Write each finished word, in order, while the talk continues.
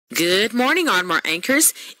Good morning, Ardmore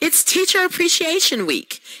anchors. It's Teacher Appreciation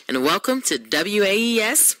Week, and welcome to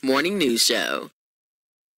WAES Morning News Show.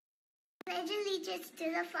 Pledge allegiance to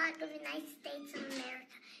the flag of the United States of America,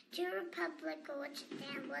 to the republic for which it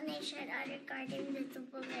stands, one nation under God,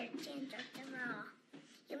 indivisible, liberty and justice for all.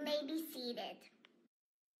 You may be seated.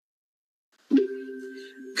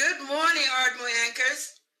 Good morning, Ardmore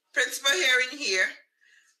anchors. Principal Herring here.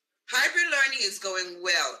 Hybrid learning is going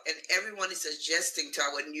well, and everyone is adjusting to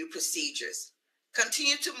our new procedures.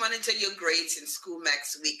 Continue to monitor your grades in School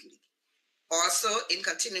Max weekly. Also, in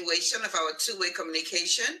continuation of our two-way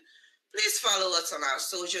communication, please follow us on our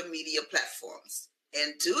social media platforms.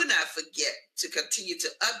 And do not forget to continue to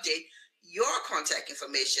update your contact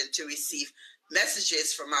information to receive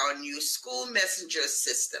messages from our new school messenger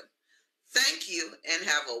system. Thank you and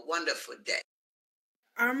have a wonderful day.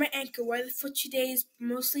 Ardmore anchor weather for today is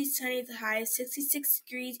mostly sunny, the high is 66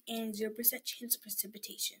 degrees and 0% chance of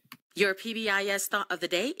precipitation. Your PBIS thought of the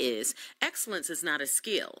day is, excellence is not a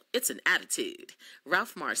skill, it's an attitude.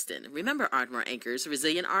 Ralph Marston. Remember, Ardmore anchors,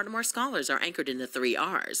 resilient Ardmore scholars are anchored in the 3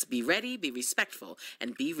 R's. Be ready, be respectful,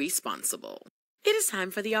 and be responsible. It is time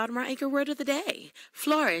for the Ardmore Anchor Word of the Day.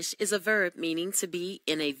 Flourish is a verb meaning to be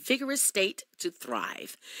in a vigorous state to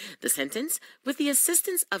thrive. The sentence, with the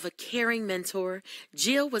assistance of a caring mentor,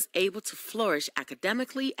 Jill was able to flourish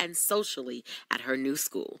academically and socially at her new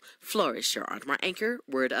school. Flourish, your Ardmore Anchor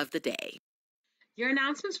Word of the Day. Your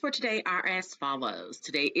announcements for today are as follows.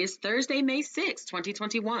 Today is Thursday, May 6,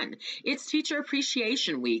 2021. It's Teacher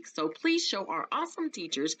Appreciation Week, so please show our awesome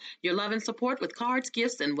teachers your love and support with cards,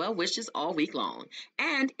 gifts, and well wishes all week long.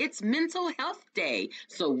 And it's Mental Health Day,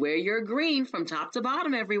 so wear your green from top to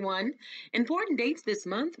bottom, everyone. Important dates this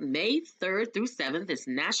month, May 3rd through 7th is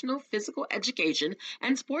National Physical Education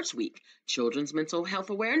and Sports Week. Children's Mental Health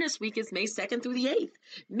Awareness Week is May 2nd through the 8th.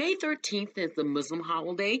 May 13th is the Muslim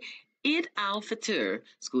holiday, Eid al-Fitr.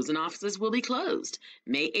 Schools and offices will be closed.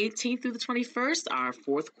 May 18th through the 21st, our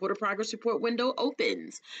fourth quarter progress report window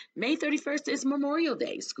opens. May 31st is Memorial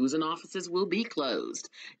Day. Schools and offices will be closed.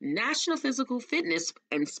 National Physical Fitness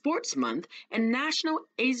and Sports Month and National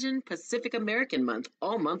Asian Pacific American Month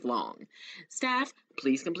all month long. Staff,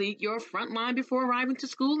 please complete your front line before arriving to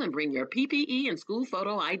school and bring your PPE and school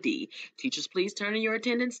photo ID. Teachers, please turn in your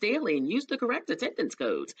attendance daily and use the correct attendance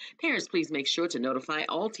codes. Parents, please make sure to notify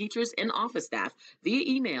all teachers and office staff via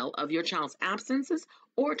email of your child's absences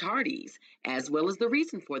or tardies, as well as the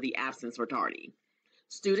reason for the absence or tardy.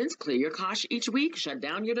 Students, clear your cache each week, shut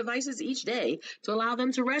down your devices each day to allow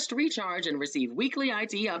them to rest, recharge, and receive weekly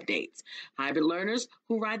IT updates. Hybrid learners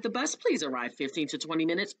who ride the bus, please arrive 15 to 20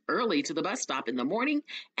 minutes early to the bus stop in the morning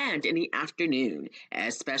and in the afternoon,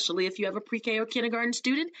 especially if you have a pre-K or kindergarten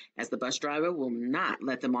student, as the bus driver will not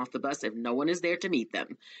let them off the bus if no one is there to meet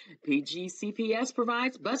them. PGCPS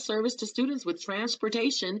provides bus service to students with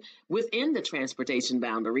transportation within the transportation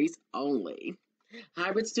boundaries only.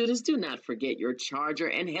 Hybrid students, do not forget your charger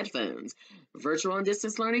and headphones. Virtual and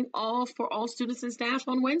distance learning, all for all students and staff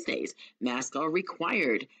on Wednesdays. Masks are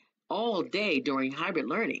required all day during hybrid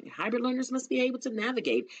learning. Hybrid learners must be able to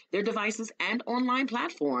navigate their devices and online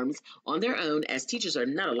platforms on their own, as teachers are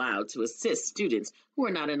not allowed to assist students who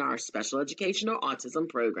are not in our special education or autism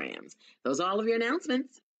programs. Those are all of your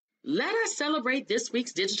announcements. Let us celebrate this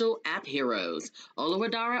week's digital app heroes: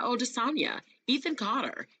 Oluwadara Odesanya, Ethan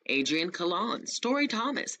Cotter, Adrian Kalan, Story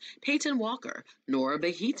Thomas, Peyton Walker, Nora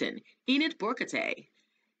Beheaton, Enid Borkate,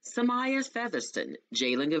 Samaya Featherston,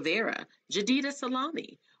 Jalen Guevara, Jadida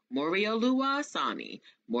Salami, Moriolua Asani,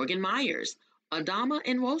 Morgan Myers, Adama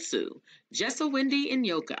Nwosu, Jessa Wendy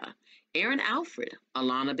Nyoka, Aaron Alfred,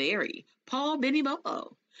 Alana Berry, Paul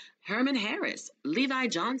Benibolo, Herman Harris, Levi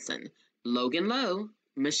Johnson, Logan Lowe,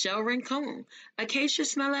 Michelle Rincon, Acacia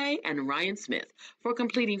Smellet, and Ryan Smith for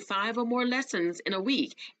completing 5 or more lessons in a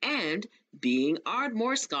week and being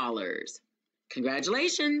Ardmore scholars.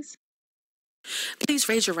 Congratulations! Please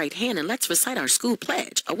raise your right hand and let's recite our school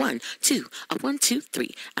pledge. A 1, 2, a 1, 2, 3.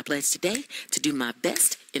 I pledge today to do my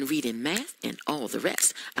best in reading, math, and all the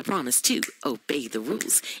rest. I promise to obey the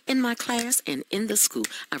rules in my class and in the school.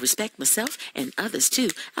 I respect myself and others too.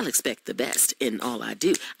 I'll expect the best in all I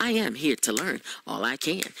do. I am here to learn all I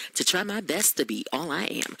can, to try my best to be all I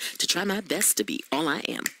am, to try my best to be all I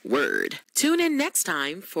am. Word. Tune in next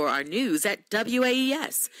time for our news at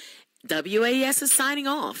WAES. WAES is signing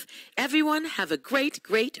off. Everyone have a great,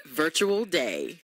 great virtual day.